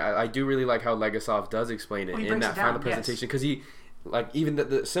explain it, I do really like how Legasov does explain it in that final presentation because he, like, even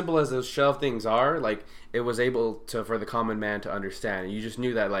the simple as those shelf things are, like, it was able to for the common man to understand. And you just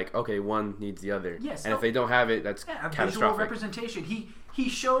knew that, like, okay, one needs the other. Yes. And if they don't have it, that's catastrophic. Visual representation. He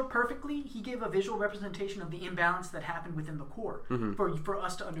showed perfectly. He gave a visual representation of the imbalance that happened within the core for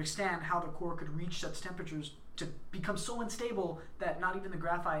us to understand how the core could reach such temperatures to become so unstable that not even the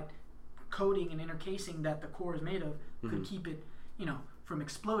graphite coating and inner casing that the core is made of could keep it, from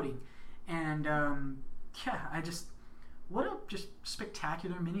exploding. And what a just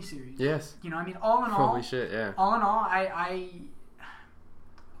spectacular miniseries. Yes. All in all. Holy shit, yeah. All in all, I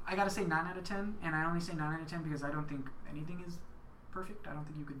gotta say 9 out of 10, and I only say 9 out of 10 because I don't think anything is perfect. I don't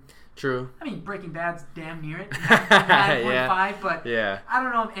think you could. True. I mean, Breaking Bad's damn near it. 9.5, but yeah. I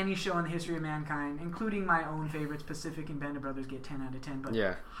don't know if any show in the history of mankind, including my own favorites, Pacific and Band of Brothers, get 10 out of 10. But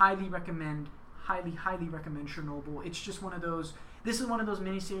highly recommend highly recommend Chernobyl. It's just one of those. This is one of those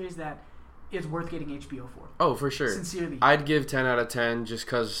miniseries that is worth getting HBO for. Oh, for sure. Sincerely, I'd give 10 out of 10 just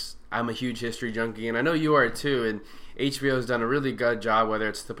because I'm a huge history junkie, and I know you are too. And HBO's done a really good job, whether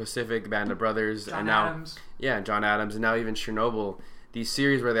it's The Pacific, Band of Brothers, John and now Adams. John Adams, and now even Chernobyl. These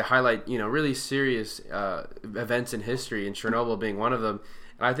series where they highlight, really serious events in history, and Chernobyl being one of them.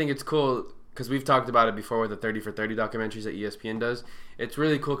 And I think it's cool because we've talked about it before with the 30 for 30 documentaries that ESPN does. It's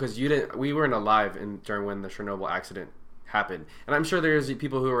really cool because we weren't alive during when the Chernobyl accident happened, and I'm sure there's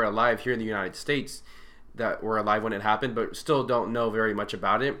people who are alive here in the United States that were alive when it happened, but still don't know very much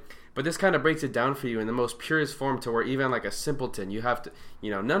about it. But this kind of breaks it down for you in the most purest form to where even like a simpleton, you have to,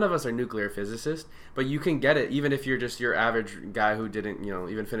 none of us are nuclear physicists, but you can get it even if you're just your average guy who didn't,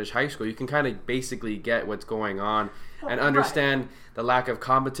 even finish high school. You can kind of basically get what's going on and understand the lack of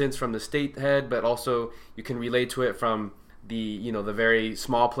competence from the state head, but also you can relate to it from the, the very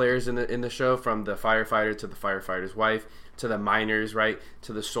small players in the show, from the firefighter to the firefighter's wife to the miners, right,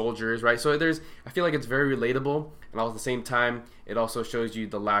 to the soldiers, right. So I feel like it's very relatable, and all at the same time, it also shows you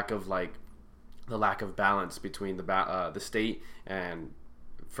the lack of balance between the state and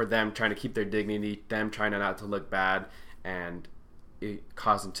for them trying to keep their dignity, them trying not to look bad, and it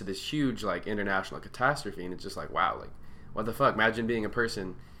caused them to this huge international catastrophe. And it's just wow, what the fuck? Imagine being a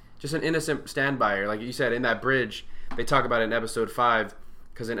person, just an innocent standby, like you said, in that bridge. They talk about it in episode 5,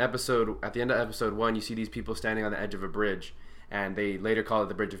 because at the end of episode 1, you see these people standing on the edge of a bridge, and they later call it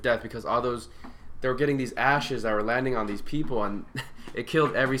the Bridge of Death because they were getting these ashes that were landing on these people, and it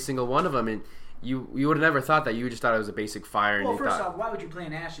killed every single one of them. And you would have never thought that. You just thought it was a basic fire. Well, first off, why would you play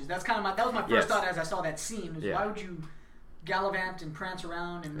in ashes? That was my first thought as I saw that scene. Why would you gallivant and prance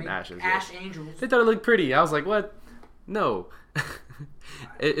around and make ash angels? They thought it looked pretty. I was like, what? No.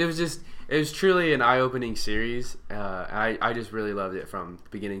 It was truly an eye-opening series. I just really loved it from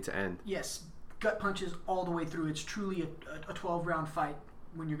beginning to end. Yes, gut punches all the way through. It's truly a 12-round fight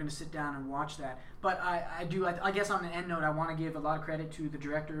when you're going to sit down and watch that. But I guess on an end note, I want to give a lot of credit to the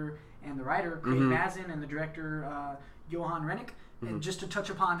director and the writer, Craig Mazin, and the director, Johan Rennick. And just to touch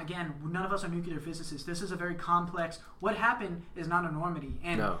upon, again, none of us are nuclear physicists. This is a very complex. What happened is not a normality,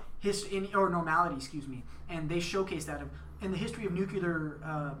 or normality, excuse me. And they showcase that in the history of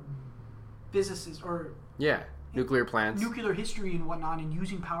nuclear physicists, or nuclear plants, nuclear history and whatnot, and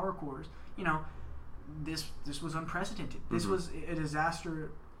using power cores. This was unprecedented. This was a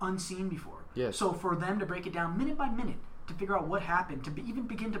disaster unseen before. Yes. So for them to break it down minute by minute, to figure out what happened, to even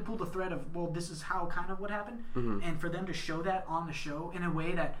begin to pull the thread of, well, this is how kind of what happened, and for them to show that on the show in a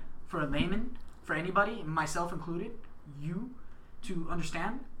way that for a layman, for anybody, myself included, to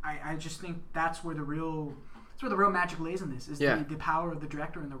understand, I just think that's where the real magic lays in this, is the power of the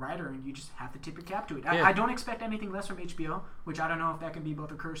director and the writer, and you just have to tip your cap to it. I don't expect anything less from HBO, which I don't know if that can be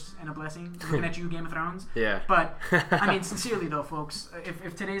both a curse and a blessing, looking at you, Game of Thrones. Yeah. But, I mean, sincerely though, folks,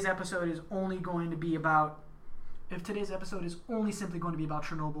 if today's episode is only simply going to be about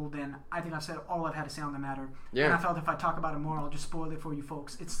Chernobyl, then I think I've said all I've had to say on the matter. Yeah. And I felt if I talk about it more, I'll just spoil it for you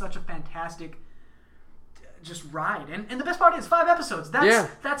folks. It's such a fantastic just ride. And the best part is 5 episodes.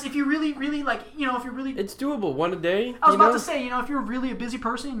 That's if you really, really if you're really... It's doable. One a day. I was about to say, if you're really a busy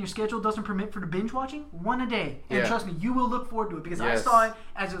person and your schedule doesn't permit for the binge watching, 1 a day. And trust me, you will look forward to it, because I saw it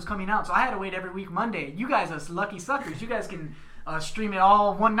as it was coming out. So I had to wait every week Monday. You guys are lucky suckers. You guys can stream it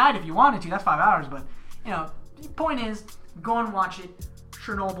all one night if you wanted to. That's 5 hours. But, the point is, go and watch it.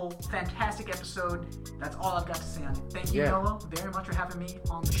 Chernobyl, fantastic episode. That's all I've got to say on it. Thank you, Noah, very much for having me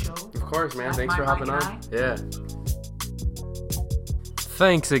on the show. Of course, man. Thanks for hopping on. Yeah.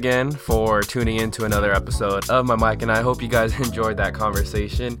 Thanks again for tuning in to another episode of My Mike and I. Hope you guys enjoyed that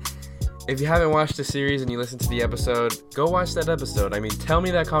conversation. If you haven't watched the series and you listened to the episode, go watch that episode. I mean, tell me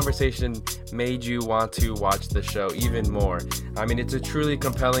that conversation made you want to watch the show even more. I mean, it's a truly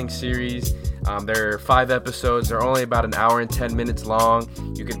compelling series. There are 5 episodes. They're only about an hour and 10 minutes long.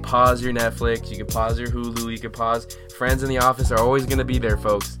 You can pause your Netflix. You can pause your Hulu. You can pause. Friends in the Office are always going to be there,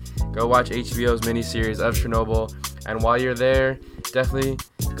 folks. Go watch HBO's miniseries of Chernobyl. And while you're there, definitely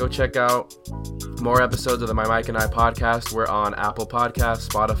go check out more episodes of the My Mike and I podcast. We're on Apple Podcasts,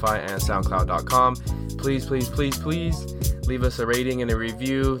 Spotify, and SoundCloud.com. Please, please, please, please leave us a rating and a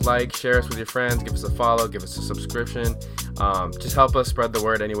review. Share us with your friends. Give us a follow. Give us a subscription. Just help us spread the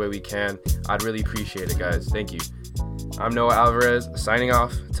word any way we can. I'd really appreciate it, guys. Thank you. I'm Noah Alvarez, signing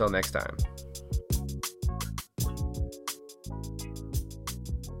off. Until next time.